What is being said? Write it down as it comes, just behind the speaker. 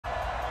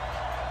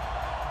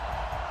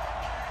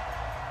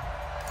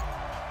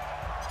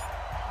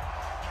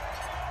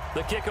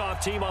The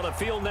kickoff team on the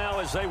field now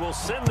as they will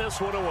send this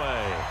one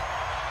away.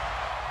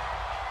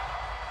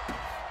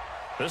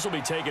 This will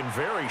be taken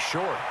very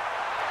short.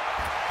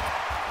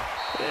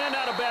 And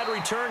not a bad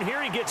return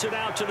here. He gets it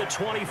out to the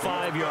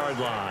 25-yard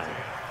line.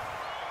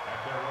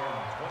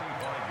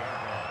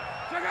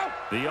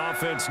 The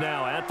offense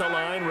now at the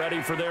line,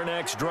 ready for their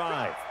next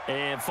drive.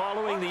 And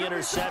following the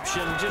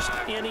interception, just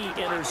any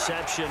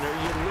interception,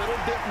 are you a little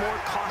bit more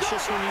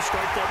cautious when you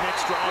start that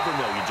next drive, or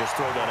no, you just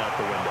throw that out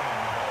the window?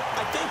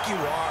 I think you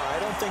are. I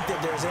don't think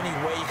that there's any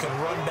way you can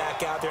run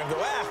back out there and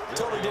go,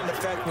 totally didn't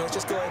affect me. Let's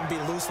just go ahead and be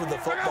loose with the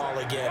football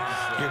again.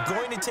 You're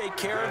going to take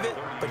care of it,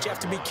 but you have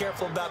to be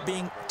careful about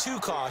being too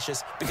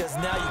cautious because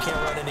now you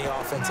can't run any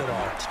offense at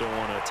all. Still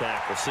want to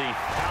attack. We'll see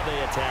how they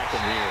attack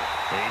him here.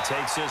 And he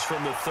takes this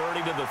from the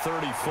 30 to the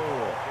 34.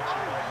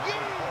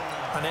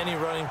 On any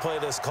running play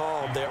that's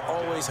called, they're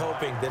always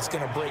hoping that it's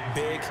going to break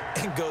big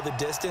and go the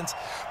distance.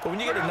 But when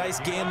you get a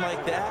nice game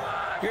like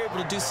that, you're able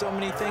to do so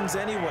many things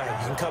anyway.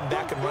 You can come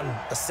back and run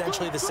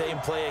essentially the same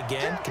play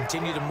again,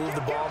 continue to move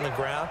the ball on the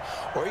ground,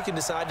 or you can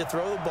decide to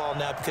throw the ball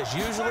now because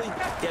usually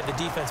you have the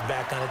defense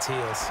back on its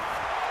heels.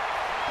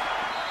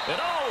 And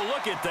oh,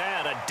 look at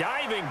that, a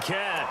diving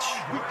catch.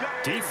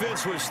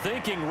 Defense was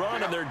thinking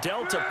run, and they're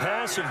dealt a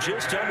pass of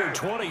just under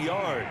 20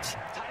 yards.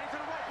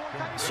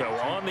 So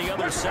on the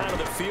other side of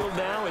the field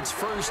now, it's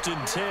 1st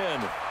and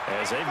 10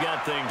 as they've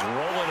got things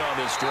rolling on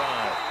this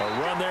drive. A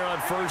run there on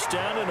 1st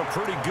down and a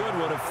pretty good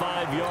one of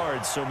 5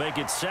 yards, so make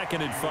it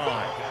 2nd and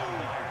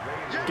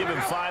 5. Give him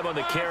 5 on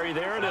the carry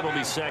there, and it'll be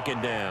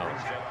 2nd down.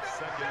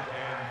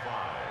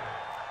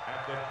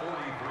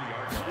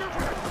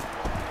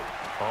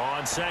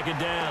 On 2nd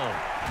down,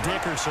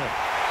 Dickerson.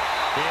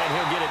 And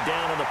he'll get it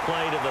down on the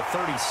play to the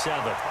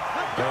 37.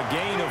 A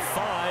gain of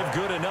 5,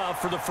 good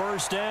enough for the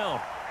 1st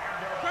down.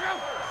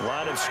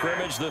 Line of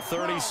scrimmage, the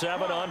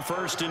 37 on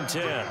 1st and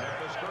 10.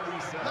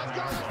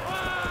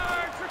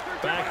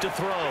 Back to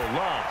throw,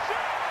 Love.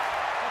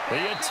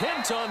 The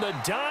attempt on the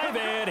dive,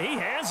 and he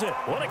has it.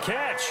 What a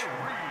catch.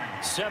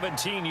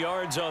 17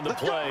 yards on the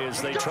play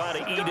as they try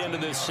to eat into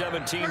this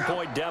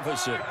 17-point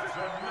deficit.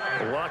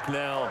 Luck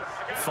now,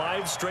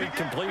 5 straight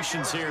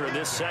completions here in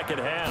this second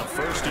half,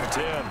 1st and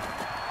 10.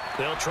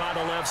 They'll try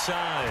the left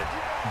side.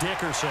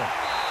 Dickerson.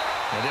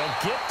 And they'll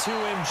get to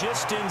him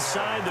just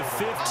inside the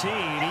 15.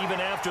 Even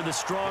after the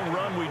strong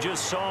run we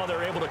just saw,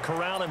 they're able to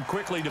corral him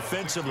quickly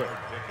defensively.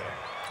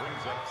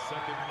 Brings up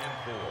 2nd and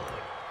 4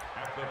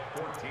 at the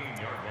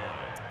 14-yard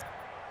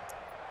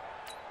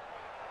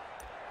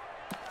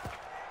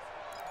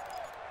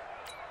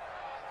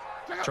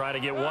line. Try to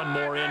get one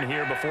more in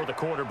here before the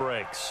quarter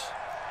breaks.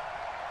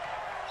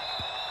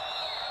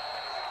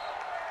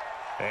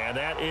 And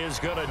that is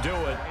going to do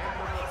it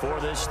for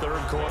this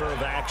 3rd quarter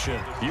of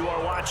action. You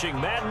are watching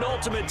Madden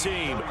Ultimate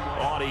Team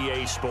on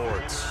EA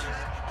Sports.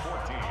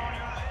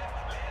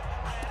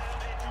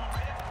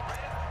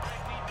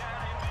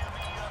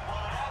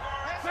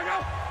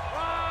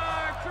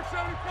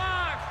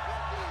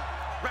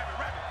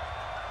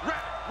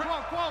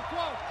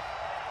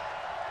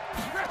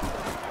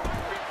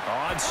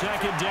 On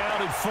 2nd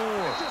down and 4,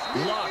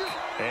 Luck.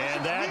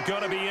 And that's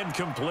going to be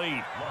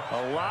incomplete.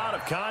 A lot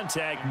of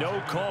contact,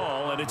 no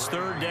call, and it's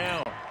 3rd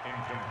down.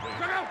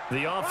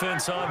 The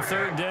offense on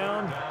 3rd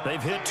down,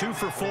 they've hit 2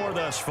 for 4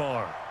 thus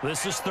far.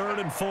 This is 3rd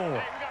and 4.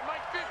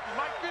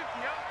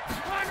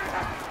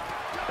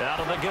 Out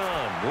of the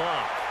gun,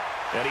 Luck.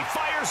 And he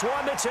fires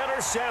one that's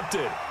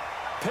intercepted.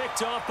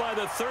 Picked off by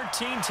the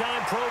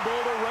 13-time Pro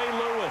Bowler Ray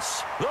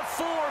Lewis. The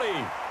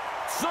 40,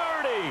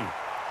 30.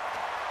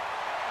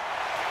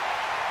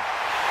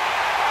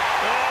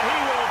 And he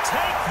will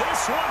take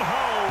this one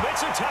home.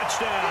 It's a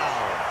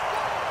touchdown.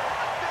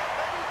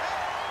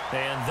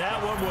 And that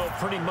one will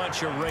pretty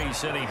much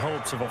erase any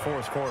hopes of a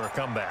 4th quarter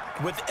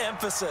comeback. With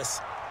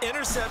emphasis,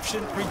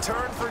 interception,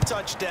 return for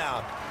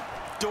touchdown.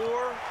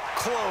 Door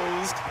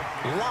closed,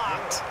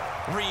 locked,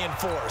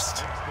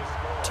 reinforced.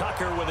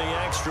 Tucker with the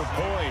extra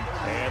point,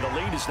 and the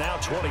lead is now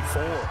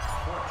 24.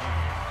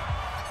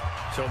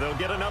 So they'll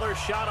get another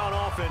shot on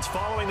offense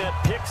following that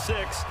pick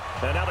 6,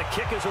 and now the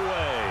kick is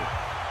away.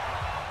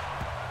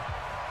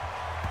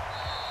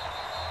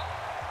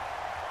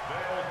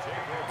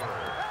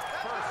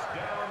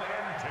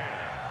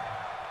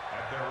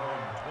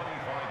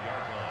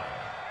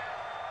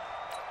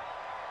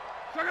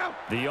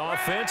 The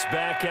offense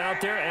back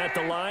out there at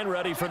the line,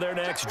 ready for their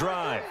next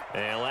drive.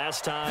 And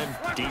last time,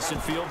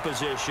 decent field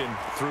position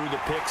through the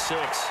pick 6.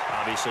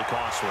 Obviously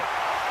costly.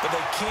 But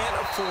they can't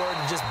afford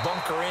to just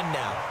bunker in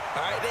now.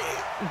 All right,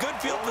 good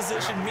field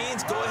position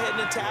means go ahead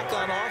and attack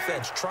on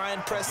offense. Try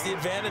and press the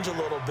advantage a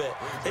little bit.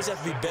 They just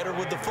have to be better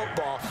with the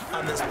football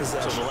on this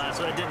possession. So the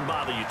last one didn't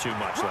bother you too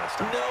much last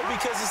time? No,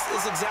 because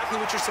it's exactly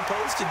what you're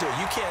supposed to do.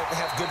 You can't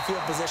have good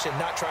field position,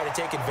 not try to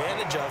take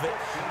advantage of it.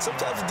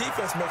 Sometimes the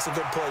defense makes a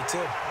good play,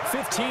 too.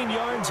 15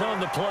 yards on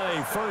the play,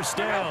 1st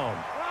down.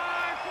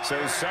 So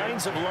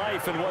signs of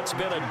life in what's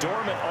been a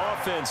dormant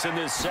offense in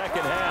this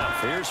second half.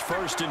 Here's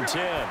 1st and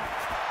 10.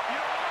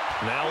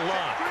 Now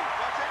Luck.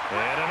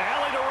 And an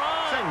alley to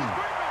run.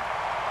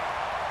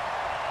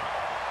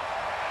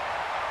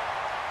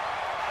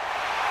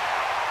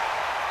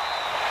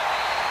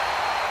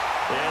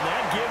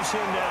 gives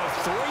him now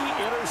 3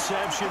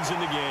 interceptions in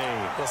the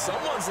game. Well,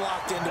 someone's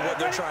locked into what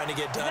they're trying to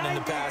get done in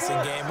the passing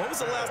game. When was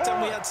the last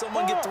time we had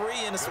someone get 3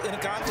 in a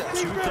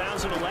contest?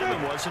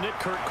 2011, wasn't it?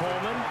 Kurt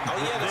Coleman. Oh,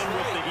 yeah, that's then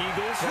right. with the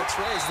Eagles. That's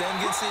right. He's then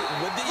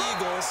with the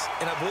Eagles,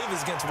 and I believe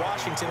it's against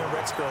Washington and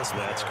Rex Grossman.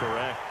 That's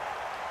correct.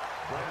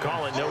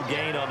 Call it no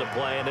gain on the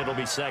play, and it'll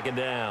be second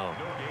down.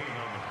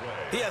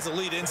 He has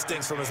elite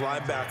instincts from his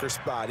linebacker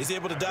spot. He's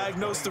able to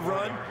diagnose the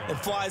run and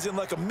flies in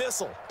like a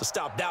missile to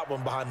stop that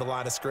one behind the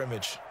line of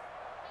scrimmage.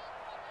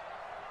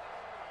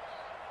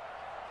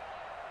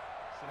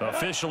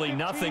 Officially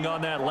nothing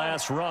on that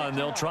last run.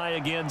 They'll try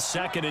again,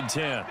 2nd and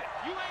 10. You ain't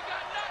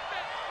got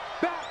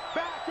nothing.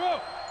 Back,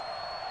 go.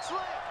 Slam.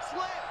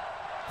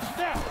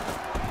 Snap.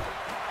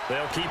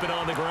 They'll keep it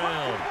on the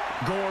ground.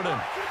 Gordon.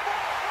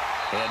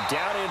 And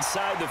down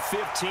inside the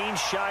 15,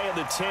 shy of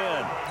the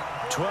 10.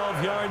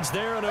 12 yards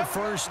there and a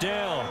first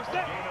down.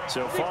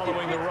 So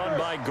following the run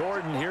by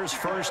Gordon, here's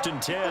 1st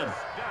and 10.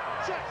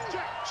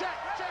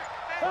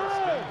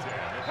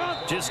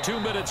 Just 2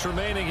 minutes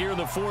remaining here in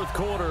the 4th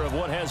quarter of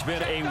what has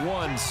been a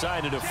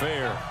one-sided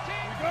affair.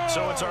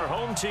 So it's our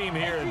home team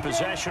here in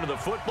possession of the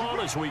football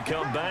as we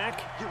come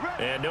back.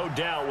 And no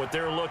doubt what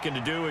they're looking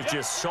to do is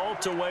just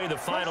salt away the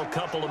final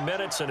couple of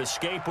minutes and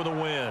escape with a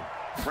win.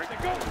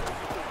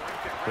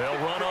 They'll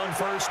run on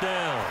 1st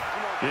down.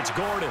 It's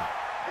Gordon.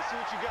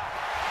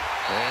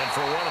 And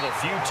for one of the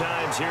few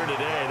times here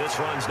today, this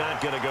run's not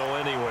going to go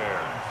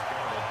anywhere.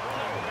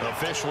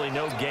 Officially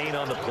no gain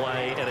on the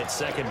play, and it's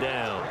 2nd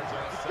down.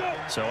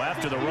 So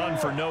after the run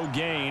for no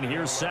gain,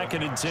 here's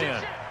 2nd and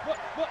 10.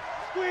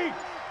 Squeeze.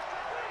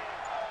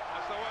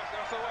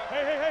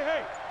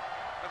 Hey.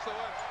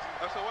 SOS.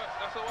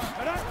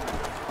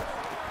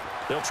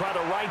 They'll try the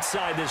right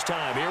side this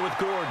time, here with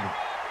Gordon.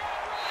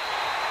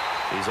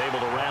 He's able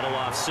to rattle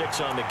off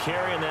 6 on the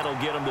carry, and that'll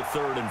get him to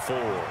 3rd and 4.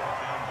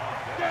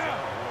 Down.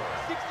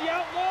 60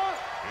 outlaw.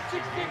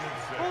 6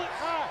 bullet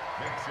high.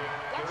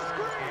 Watch the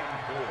screen.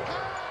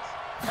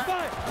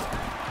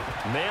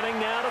 Manning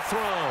now to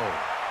throw.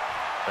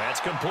 That's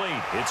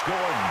complete. It's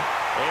Gordon.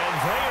 And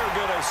they are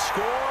going to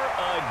score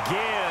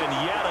again.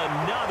 Yet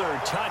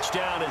another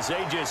touchdown as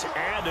they just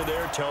add to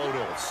their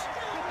totals.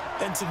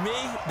 And to me,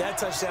 that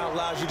touchdown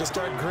allows you to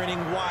start grinning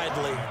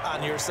widely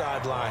on your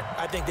sideline.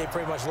 I think they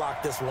pretty much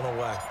locked this one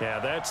away. Yeah,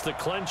 that's the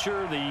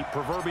clincher, the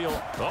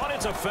proverbial, oh,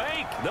 it's a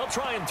fake. They'll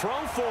try and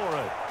throw for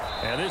it.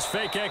 And this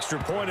fake extra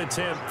point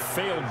attempt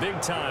failed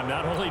big time.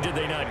 Not only did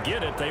they not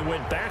get it, they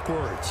went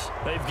backwards.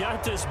 They've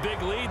got this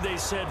big lead. They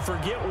said,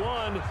 forget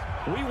 1,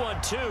 we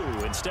want 2.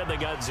 Instead, they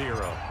got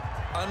 0.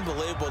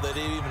 Unbelievable that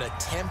they even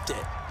attempt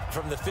it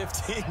from the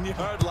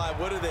 15-yard line.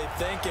 What are they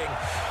thinking?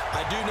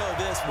 I do know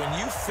this. When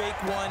you fake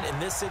one in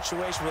this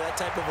situation with that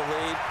type of a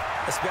lead,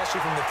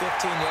 especially from the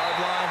 15-yard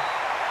line,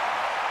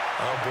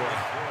 oh, boy.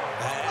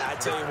 I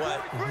tell you what,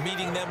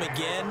 meeting them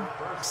again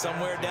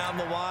somewhere down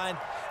the line,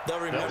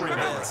 they'll remember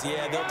this.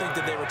 Yeah, they'll think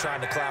that they were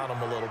trying to clown them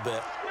a little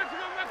bit.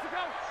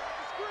 Mexico.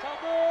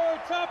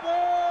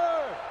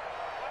 Topper.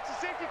 Watch the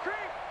safety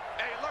creep.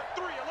 Hey, alert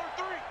 3.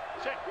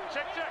 Check.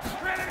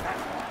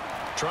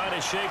 Trying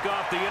to shake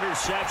off the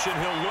interception.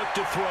 He'll look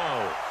to throw.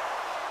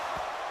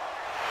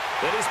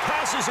 And his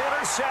pass is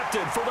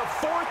intercepted for the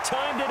 4th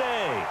time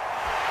today.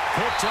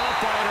 Picked off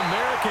by an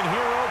American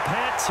hero,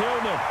 Pat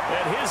Tillman.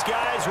 And his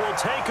guys will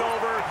take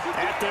over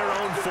at their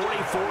own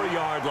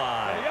 44-yard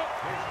line.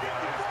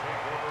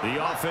 The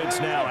offense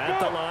now at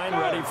the line,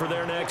 ready for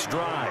their next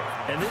drive.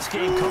 And this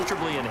game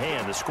comfortably in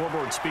hand. The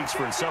scoreboard speaks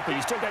for itself, but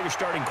you still got your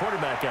starting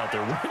quarterback out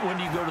there. When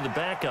do you go to the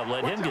backup?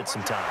 Let him get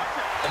some time.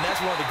 And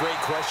that's one of the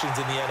great questions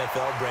in the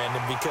NFL,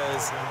 Brandon,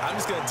 because I'm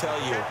just going to tell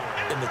you,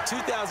 in the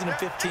 2015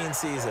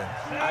 season,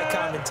 I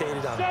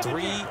commentated on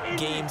 3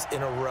 games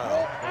in a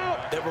row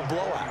that were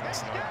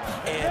blowouts.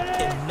 And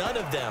in none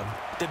of them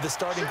did the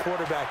starting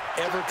quarterback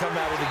ever come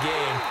out of the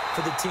game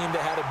for the team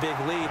that had a big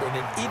lead. And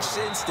in each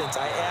instance,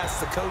 I asked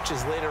the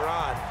coaches later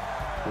on,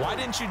 why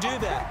didn't you do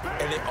that?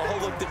 And they all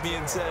looked at me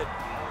and said,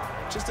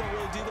 just don't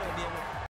really do that in the NFL.